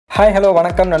Hi hello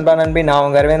வணக்கம் நண்பா நண்பி நான்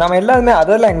உங்கள் அரவிந்த். நம்ம எல்லாருமே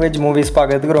அதர் லாங்குவேஜ் மூவிஸ்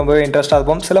பார்க்கறதுக்கு ரொம்பவே இன்ட்ரெஸ்ட்டாக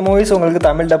இருப்போம். சில மூவிஸ் உங்களுக்கு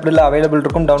தமிழ் டப்டில் அவைலபிள்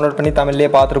இருக்கும், டவுன்லோட் பண்ணி தமிழ்லேயே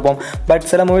பார்த்துருப்போம். பட்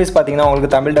சில மூவிஸ் பார்த்தீங்கன்னா உங்களுக்கு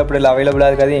தமிழ் டப்டில் அவைலபிளாக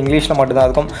இருக்காது, இங்கிலீஷில் மட்டும்தான்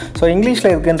இருக்கும். ஸோ இங்கிலீஷில்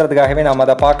இருக்குன்றதுக்காகவே நம்ம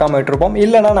அதை பார்க்காம விட்டுருப்போம்.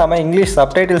 இல்லைனா நம்ம இங்கிலீஷ்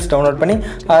சப்டைட்டில்ஸ் டவுன்லோட் பண்ணி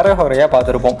அரைகுறையாக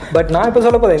பார்த்துருப்போம். பட் நான் இப்போ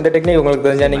சொல்ல போகிற இந்த டெக்னிக் உங்களுக்கு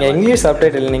தெரிஞ்சால் நீங்கள் இங்கிலீஷ்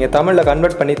சப்டைட்டில் நீங்கள் தமிழில்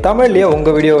கன்வெர்ட் பண்ணி தமிழ்லேயே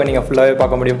உங்கள் வீடியோவை நீங்கள் ஃபுல்லாகவே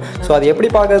பார்க்க முடியும். ஸோ அது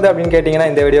எப்படி பார்க்குறது அப்படின்னு கேட்டிங்கன்னா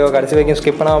இந்த வீடியோவை கடைசி வரைக்கும்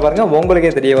ஸ்கிப் பண்ணாமல் பாருங்கள்,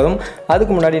 உங்களுக்கே தெரிய வரும்.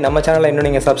 அதுக்கு முன்னாடி நம்ம சேனலை இன்னும்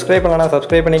நீங்கள் சப்ஸ்கிரைப் பண்ணலாம்,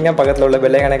 சப்ஸ்கிரைப் பண்ணிங்க, பக்கத்தில் உள்ள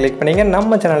பெல் ஐகானை கிளிக் பண்ணிங்க.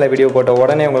 நம்ம சேனலில் வீடியோ போட்ட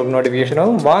உடனே உங்களுக்கு நோட்டிஃபிகேஷன்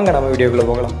வரும். வாங்க நம்ம வீடியோக்குள்ளே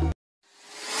போகலாம்.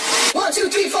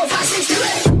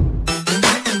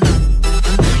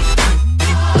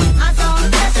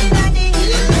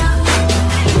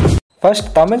 ஃபர்ஸ்ட்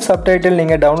தமிழ் சப்டைட்டில்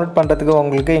நீங்கள் டவுன்லோட் பண்ணுறதுக்கு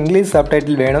உங்களுக்கு இங்கிலீஷ்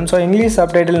சப்டைட்டில் வேணும். ஸோ இங்கிலீஷ்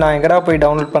சப்டைட்டில் நான் எங்கடா போய்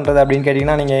டவுன்லோட் பண்ணுறது அப்படின்னு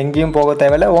கேட்டிங்கன்னா நீங்கள் எங்கேயும் போக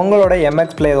தேவையில்லை. உங்களோட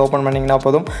MX பிளேயர் ஓப்பன் பண்ணிங்கன்னா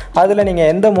போதும். அதில் நீங்கள்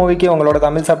எந்த மூவிக்கு உங்களோட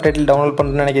தமிழ் சப்டைட்டில் டவுன்லோட்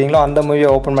பண்ணணும்னு நினைக்கிறீங்களோ அந்த மூவியை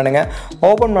ஓப்பன் பண்ணுங்கள்.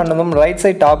 ஓப்பன் பண்ணதும் ரைட்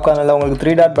சைட் டாப் கார்னரில் உங்களுக்கு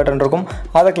 3 டாட் பட்டன் இருக்கும்,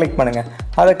 அதை கிளிக் பண்ணுங்கள்.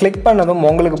 அதை கிளிக் பண்ணதும்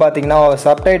உங்களுக்கு பார்த்தீங்கன்னா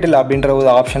சப்டைட்டில் அப்படின்ற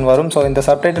ஒரு ஆப்ஷன் வரும். ஸோ இந்த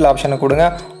சப்டைட்டில் ஆப்ஷனை கொடுங்க.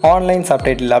 ஆன்லைன்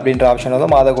சப்டைட்டில் அப்படின்ற ஆப்ஷன்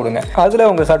வரும், அதை கொடுங்க. அதில்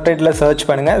உங்கள் சப்டைட்டில் சர்ச்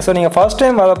பண்ணுங்கள். ஸோ நீங்கள் ஃபர்ஸ்ட்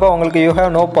டைம் வரப்போ உங்களுக்கு யூ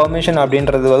ஹேவ் நோ பர்மிஷன்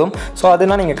அப்படின்றது வரும். ஸோ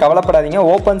அதனால் நீங்கள் கவலைப்படாதீங்க.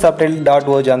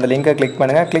 open_subtitle.org அந்த லிங்கை கிளிக்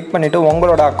பண்ணுங்கள். கிளிக் பண்ணிவிட்டு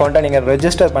உங்களோட அக்கௌண்ட்டை நீங்கள்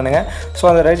ரெஜிஸ்டர் பண்ணுங்கள். ஸோ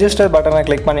அந்த ரெஜிஸ்டர் பட்டனை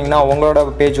கிளிக் பண்ணிங்கன்னா உங்களோட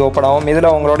பேஜ் ஓப்பன் ஆகும். இதில்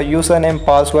உங்களோட user name,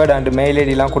 password and mail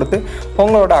ஐடிலாம் கொடுத்து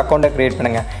உங்களோட அக்கௌண்ட்டை க்ரியேட்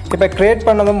பண்ணுங்கள். இப்போ க்ரியேட்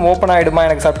பண்ணதும் ஓப்பன் ஆகிடுமா,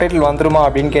 எனக்கு சப்டைட்டில் வந்துருமா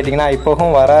அப்படின்னு கேட்டிங்கன்னா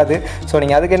இப்போவும் வராது. ஸோ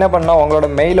நீங்கள் அதுக்கு என்ன பண்ணால் உங்களோட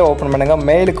மெயிலை ஓப்பன் பண்ணுங்கள்.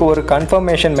 மெயிலுக்கு ஒரு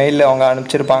கன்ஃபர்மேஷன் மெயிலில் அவங்க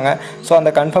அனுப்பிச்சிருப்பாங்க. ஸோ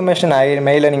அந்த கன்ஃபர்மேஷன்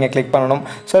மெயிலை நீங்கள் கிளிக் பண்ணணும்.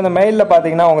 ஸோ அந்த மெயிலில்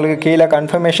பார்த்தீங்கன்னா உங்களுக்கு கீழே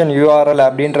கன்ஃபர்மேஷன் URL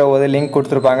அப்படின்ற ஒரு லிங்க்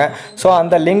கொடுத்துருப்பாங்க. ஸோ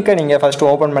அந்த லிங்க்கை நீங்கள் ஃபஸ்ட்டு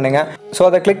ஓப்பன் பண்ணுங்கள். ஸோ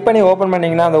அதை கிளிக் பண்ணி ஓப்பன்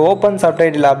பண்ணிங்கன்னா அந்த ஓப்பன்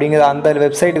சப்டைட்டில் அப்படிங்கிற அந்த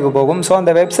வெப்சைட்டுக்கு போகும். ஸோ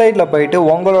அந்த வெப்சைட்டில் போயிட்டு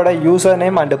உங்களோட யூசர்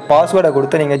நேம் அண்ட் பாஸ்வேர்டை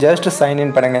கொடுத்து நீங்கள் ஜஸ்ட்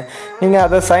சைன்இன் பண்ணுங்கள். நீங்கள்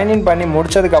அதை சைன்இன் பண்ணி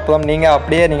முடிச்சதுக்கப்புறம் நீங்கள்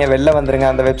அப்படியே நீங்கள் வெளில வந்துடுங்க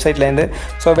அந்த வெப்சைட்லேருந்து.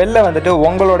 ஸோ வெளில வந்துட்டு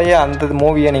உங்களுடைய அந்த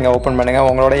மூவியை நீங்கள் ஓப்பன் பண்ணுங்கள்.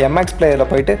 உங்களோட MX பிளேயரில்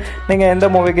போயிட்டு நீங்கள் எந்த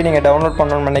மூவிக்கு நீங்கள் டவுன்லோட்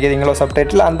பண்ணணும்னு நினைக்கிறீங்களோ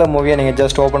சப்டைட்டில் அந்த மூவியை நீங்கள்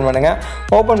ஜஸ்ட் ஓப்பன் பண்ணுங்கள்.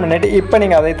 ஓப்பன் பண்ணிவிட்டு இப்போ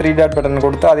நீங்கள் அதே 3 டாட் பட்டன்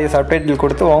கொடுத்து அதே சப்டைட்டில்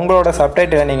கொடுத்து உங்களோட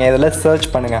சப்டைட்டிலை நீங்கள் இதில் சர்ச்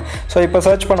பண்ணுங்கள். ஸோ இப்போ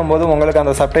சர்ச் பண்ணும்போது உங்களுக்கு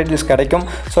அந்த சப்டைட்டில்ஸ் கிடைக்கும்.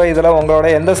 ஸோ இதில் உங்களோட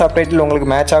எந்த சப்டைட்டில் உங்களுக்கு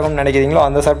மேட்ச் ஆகும்னு நினைக்கிறீங்களோ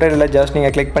அந்த சப்டைட்டில் ஜஸ்ட்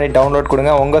நீங்கள் கிளிக் பண்ணி டவுன்லோட்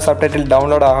கொடுங்க. உங்கள் சப்டைட்டில்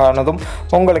டவுன்லோட் ஆனதும்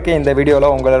உங்களுக்கு இந்த வீடியோவில்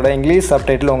உங்களோட இங்கிலீஷ்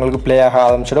சப்டைட்டில் உங்களுக்கு ப்ளே ஆக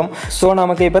ஆரம்பிச்சிடும். ஸோ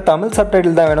நமக்கு இப்போ தமிழ்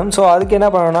சப்டைட்டில் தான் வேணும். ஸோ அதுக்கு என்ன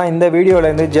பண்ணணும்னா இந்த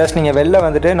வீடியோலேருந்து ஜஸ்ட் நீங்கள் வெளில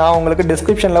வந்துட்டு நான் உங்களுக்கு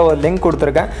டிஸ்கிரிப்ஷனில் ஒரு லிங்க்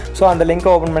கொடுத்துருக்கேன். ஸோ அந்த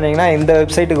லிங்க்கை ஓப்பன் பண்ணிங்கன்னா இந்த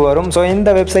வெப்சைட்டுக்கு வரும். ஸோ இந்த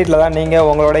வெப்சைட்டில் தான் நீங்கள்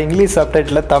உங்களோட இங்கிலீஷ்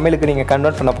சப்டைட்டில் தமிழுக்கு நீங்கள்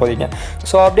கன்வெர்ட் பண்ண போகிறீங்க.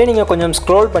 ஸோ அப்படியே நீங்கள் கொஞ்சம்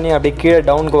ஸ்க்ரோல் பண்ணி அப்படியே கீழே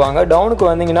டவுனுக்கு வாங்க. டவுனுக்கு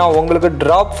வந்தீங்கன்னா உங்களுக்கு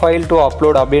ட்ராப் ஃபைல் டு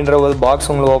அப்லோட் அப்படின்ற ஒரு பாக்ஸ்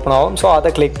உங்களுக்கு ஓப்பன் ஆகும். ஸோ அதை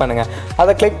கிளிக் பண்ணுங்கள்.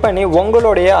 அதை கிளிக் பண்ணி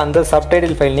உங்களுடைய அந்த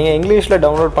சப்டைட்டில் ஃபைல் நீங்கள் இங்கிலீஷில்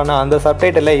டவுன்லோட் பண்ண அந்த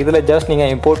சப்டைட்டில் இதில் ஜஸ்ட்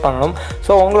நீங்கள் இம்போர்ட் பண்ணணும்.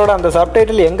 ஸோ உங்களோட அந்த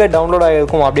சப்டைட்டில் எங்கே டவுன்லோட்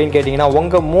ஆகிருக்கும் அப்படின்னு கேட்டிங்கன்னா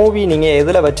உங்கள் மூவி நீங்கள்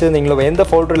எதில் வச்சுருந்தீங்களோ, எந்த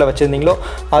ஃபோல்டரில் வச்சுருந்தீங்களோ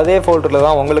அதே ஃபோல்டரில்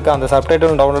தான் உங்களுக்கு அந்த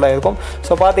சப்டைட்டில் டவுன்லோட் ஆகிருக்கும்.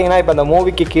 ஸோ பார்த்தீங்கன்னா இப்போ அந்த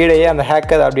மூவிக்கு கீழேயே அந்த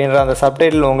ஹேக்கர் அப்படின்ற அந்த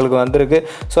சப்டைட்டில் உங்களுக்கு வந்திருக்கு.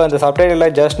 ஸோ அந்த சப்டைட்டில்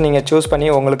ஜஸ்ட் நீங்கள் சூஸ் பண்ணி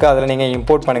உங்களுக்கு அதில் நீங்கள்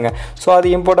இம்போர்ட் பண்ணுங்கள். ஸோ அது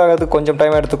இம்போர்ட் ஆகிறதுக்கு கொஞ்சம்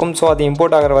டைம் எடுத்துக்கும். ஸோ அது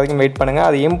இம்போர்ட் ஆகிற வரைக்கும் வெயிட் பண்ணுங்கள்.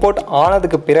 அது இம்போர்ட்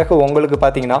ஆனதுக்கு பிறகு உங்களுக்கு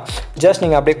பார்த்தீங்கன்னா ஜஸ்ட்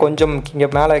நீங்கள் அப்படியே கொஞ்சம் இங்கே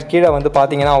மேலே கீழே வந்து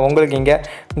பார்த்தீங்கன்னா உங்களுக்கு இங்கே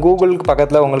கூகுளுக்கு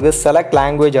பக்கத்தில் உங்களுக்கு செலக்ட்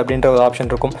லாங்குவேஜ் அப்படின்ற ஒரு ஆப்ஷன்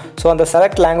இருக்கும். ஸோ அந்த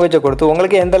செலக்ட் லாங்குவேஜை கொடுத்து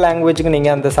உங்களுக்கு எந்த லாங்குவேஜுக்கு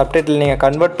நீங்கள் அந்த சப்டைட்டில் நீங்கள்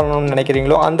கன்வெர்ட் பண்ணணும்னு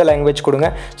நினைக்கிறீங்களோ அந்த லாங்குவேஜ் கொடுங்க.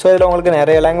 ஸோ இதில் உங்களுக்கு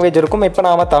நிறைய லாங்குவேஜ் இருக்கும். இப்போ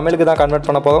நாம் தமிழுக்கு தான் கன்வெர்ட்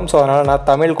பண்ண போகிறோம். ஸோ அதனால் நான்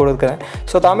தமிழ் கொடுக்குறேன்.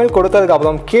 ஸோ தமிழ்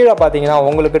கொடுத்ததுக்கப்புறம் கீழே பார்த்தீங்கன்னா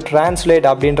உங்களுக்கு ட்ரான்ஸ்லேட்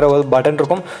அப்படின்ற ஒரு பட்டன்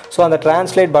இருக்கும். ஸோ அந்த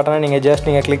ட்ரான்ஸ்லேட் பட்டனை நீங்கள் ஜஸ்ட்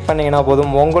நீங்கள் கிளிக் பண்ணிங்கன்னா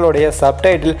போதும் உங்களுடைய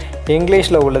சப்டைட்டில்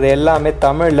இங்கிலீஷில் உள்ளது எல்லாமே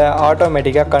தமிழில்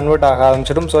ஆட்டோமேட்டிக்காக கன்வெர்ட் ஆக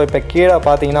ஆரம்பிச்சிடும். ஸோ இப்போ கீழே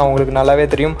பார்த்தீங்கன்னா உங்களுக்கு நல்லாவே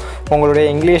தெரியும் உங்களுடைய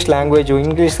இங்கிலீஷ் லாங்குவேஜ்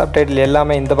இங்கிலீஷ் சப்டைட்டில்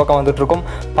எல்லாமே இந்த பக்கம் வந்துட்டுருக்கும்.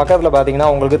 பக்கத்தில் பார்த்தீங்கன்னா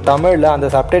உங்களுக்கு தமிழில் அந்த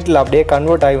சப்டைட்டில் அப்படியே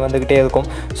கன்வெர்ட் ஆகி வந்துக்கிட்டே இருக்கும்.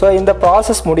 ஸோ இந்த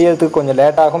ப்ராசஸ் முடியறதுக்கு கொஞ்சம்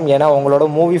லேட் ஆகும். ஏன்னா உங்களோட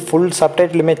மூவி ஃபுல்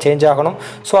சப்டைட்டிலுமே சேஞ்ச் ஆகணும்.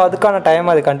 ஸோ அதுக்கான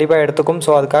டைம் அது கண்டிப்பாக எடுத்துக்கும்.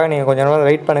 ஸோ அதுக்காக நீங்கள் கொஞ்சம் நேரம்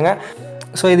வெயிட் பண்ணுங்கள்.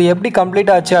 ஸோ இது எப்படி கம்ப்ளீட்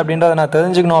ஆச்சு அப்படின்றத நான்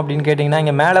தெரிஞ்சுக்கணும் அப்படின்னு கேட்டிங்கன்னா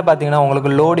இங்கே மேலே பார்த்தீங்கன்னா உங்களுக்கு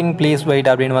லோடிங் ப்ளீஸ் வெயிட்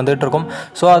அப்படின்னு வந்துட்டுருக்கும்.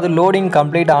 ஸோ அது லோடிங்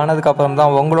கம்ப்ளீட் ஆனதுக்கப்புறம்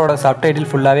தான் உங்களோட சப்டைட்டில்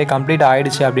ஃபுல்லாகவே கம்ப்ளீட்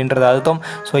ஆகிடுச்சு அப்படின்றது அர்த்தம்.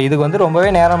 ஸோ இதுக்கு வந்து ரொம்பவே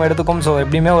நேரம் எடுத்துக்கும். ஸோ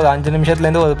எப்படியுமே ஒரு 5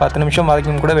 நிமிஷத்துலேருந்து ஒரு 10 நிமிஷம்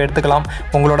வரைக்கும் கூட எடுத்துக்கலாம்.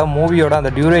 உங்களோட மூவியோட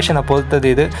அந்த டியூரேஷனை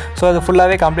பொறுத்தது இது. ஸோ அது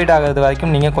ஃபுல்லாகவே கம்ப்ளீட் ஆகிறது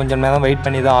வரைக்கும் நீங்கள் கொஞ்சம் நேரம் வெயிட்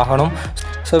பண்ணி தான் ஆகணும்.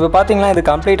 ஸோ இப்போ பார்த்தீங்கன்னா இது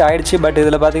கம்ப்ளீட் ஆகிடுச்சு. பட்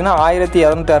இதில் பார்த்தீங்கன்னா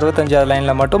 1265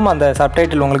 லைனில் மட்டும் அந்த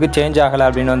சப்டைட்டில் உங்களுக்கு சேஞ்ச் ஆகலை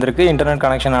அப்படின்னு வந்திருக்கு இன்டர்நெட்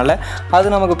கனெக்ஷனால்.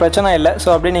 அது நமக்கு பிரச்சனை இல்லை. ஸோ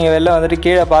அப்படி நீங்கள் வெளில வந்துட்டு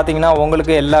கீழே பார்த்தீங்கன்னா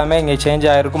உங்களுக்கு எல்லாமே இங்கே சேஞ்ச்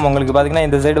ஆகிருக்கும். உங்களுக்கு பார்த்தீங்கன்னா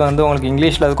இந்த சைடு வந்து உங்களுக்கு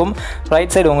இங்கிலீஷில் இருக்கும்,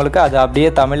 ரைட் சைடு உங்களுக்கு அது அப்படியே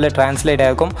தமிழில் ட்ரான்ஸ்லேட்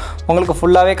ஆகிருக்கும். உங்களுக்கு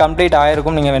ஃபுல்லாகவே கம்ப்ளீட்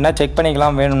ஆகிருக்கும். நீங்கள் வேணால் செக்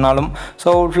பண்ணிக்கலாம் வேணும்னாலும்.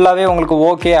 ஸோ ஃபுல்லாகவே உங்களுக்கு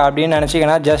ஓகே அப்படின்னு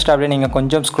நினச்சிங்கன்னா ஜஸ்ட் அப்படியே நீங்கள்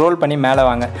கொஞ்சம் ஸ்க்ரோல் பண்ணி மேலே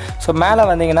வாங்க. ஸோ மேலே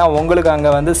வந்தீங்கன்னா உங்களுக்கு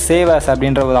அங்கே வந்து சேவ் ஆஸ்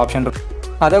அப்படின்ற ஒரு ஆப்ஷன் இருக்கும்.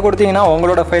 அதை கொடுத்தீங்கன்னா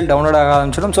உங்களோட ஃபைல் டவுன்லோட் ஆக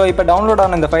ஆரம்பிச்சிடும். ஸோ இப்போ டவுன்லோட்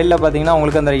ஆன இந்த ஃபைலில் பார்த்தீங்கன்னா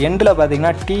உங்களுக்கு அந்த எண்டில்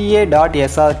பார்த்தீங்கன்னா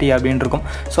ta.srt அப்படின்னு இருக்கும்.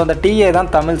 ஸோ அந்த TA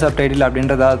தான் தமிழ் சப்டைட்டில்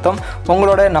அப்படின்றது அர்த்தம்.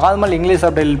 உங்களோட நார்மல் இங்கிலீஷ்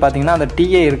சப்டைட்டில் பார்த்தீங்கன்னா அந்த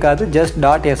TA இருக்காது, ஜஸ்ட்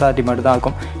 .srt மட்டும் தான்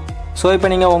இருக்கும். ஸோ இப்போ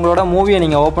நீங்கள் உங்களோட மூவியை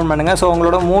நீங்கள் ஓப்பன் பண்ணுங்கள். ஸோ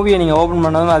உங்களோட மூவியை நீங்கள் ஓப்பன்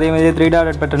பண்ணதும் அதேமாதிரி 3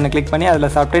 டாட் பட்டனை கிளிக் பண்ணி அதில்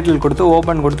சப்டைட்டில் கொடுத்து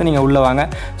ஓப்பன் கொடுத்து நீங்கள் உள்ளே வாங்க.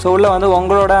 ஸோ உள்ளே வந்து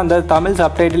உங்களோட அந்த தமிழ்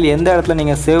சப்டைட்டில் எந்த இடத்துல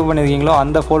நீங்கள் சேவ் பண்ணியிருக்கீங்களோ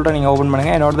அந்த ஃபோல்டரை நீங்கள் ஓப்பன்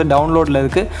பண்ணுங்கள். என்னோடது டவுன்லோடில்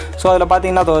இருக்குது. ஸோ அதில்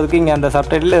பார்த்தீங்கன்னா அதுக்கு இங்கே அந்த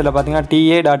சப்டைட்டில் இதில் பார்த்தீங்கன்னா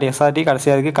ta.srt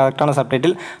கடைசியாக இருக்குது, கரெக்டான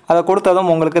சப்டைட்டில். அதை கொடுத்ததும்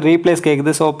உங்களுக்கு ரீப்ளேஸ்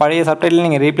கேட்குது. ஸோ பழைய சப்டைட்டில்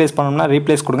நீங்கள் ரீப்ளேஸ் பண்ணணும்னா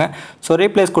ரீப்ளேஸ் கொடுங்க. ஸோ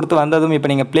ரீப்ளேஸ் கொடுத்து வந்ததும்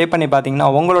இப்போ நீங்கள் ப்ளே பண்ணி பார்த்தீங்கன்னா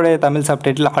உங்களுடைய தமிழ்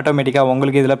சப்டைட்டில் ஆட்டோமேட்டிக்காக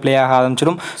உங்களுக்கு இதில் ப்ளே ஆக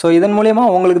ஆரம்பிச்சிடும். ஸோ இதன் மூலிமா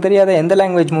உங்களுக்கு தெரியாத எந்த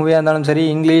லாங்குவேஜ் மூவியாக இருந்தாலும் சரி,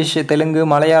 இங்கிலீஷ், தெலுங்கு,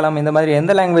 மலையாளம் இந்த மாதிரி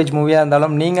எந்த லாங்குவேஜ் மூவியாக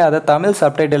இருந்தாலும் நீங்கள் அதை தமிழ்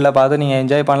சப்டைட்டிலில் பார்த்து நீங்கள்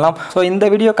என்ஜாய் பண்ணலாம். ஸோ இந்த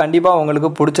வீடியோ கண்டிப்பாக உங்களுக்கு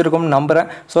பிடிச்சிருக்கும்னு நம்புகிறேன்.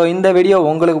 ஸோ இந்த வீடியோ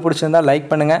உங்களுக்கு பிடிச்சிருந்தால் லைக்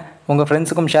பண்ணுங்கள், உங்கள்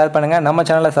ஃப்ரெண்ட்ஸுக்கும் ஷேர் பண்ணுங்கள், நம்ம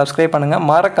சேனலை சப்ஸ்கிரைப் பண்ணுங்கள்,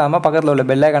 மறக்காமல் பக்கத்தில் உள்ள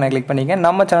பெல் ஐகானை கிளிக் பண்ணிங்க.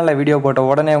 நம்ம சேனலில் வீடியோ போட்ட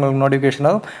உடனே உங்களுக்கு நோட்டிஃபிகேஷன்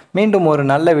வரும். மீண்டும் ஒரு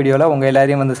நல்ல வீடியோவில் உங்கள்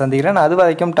எல்லாரையும் வந்து சந்திக்கிறேன். அது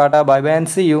வரைக்கும் டாடா, பாய் பாய்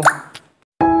அண்ட் see you.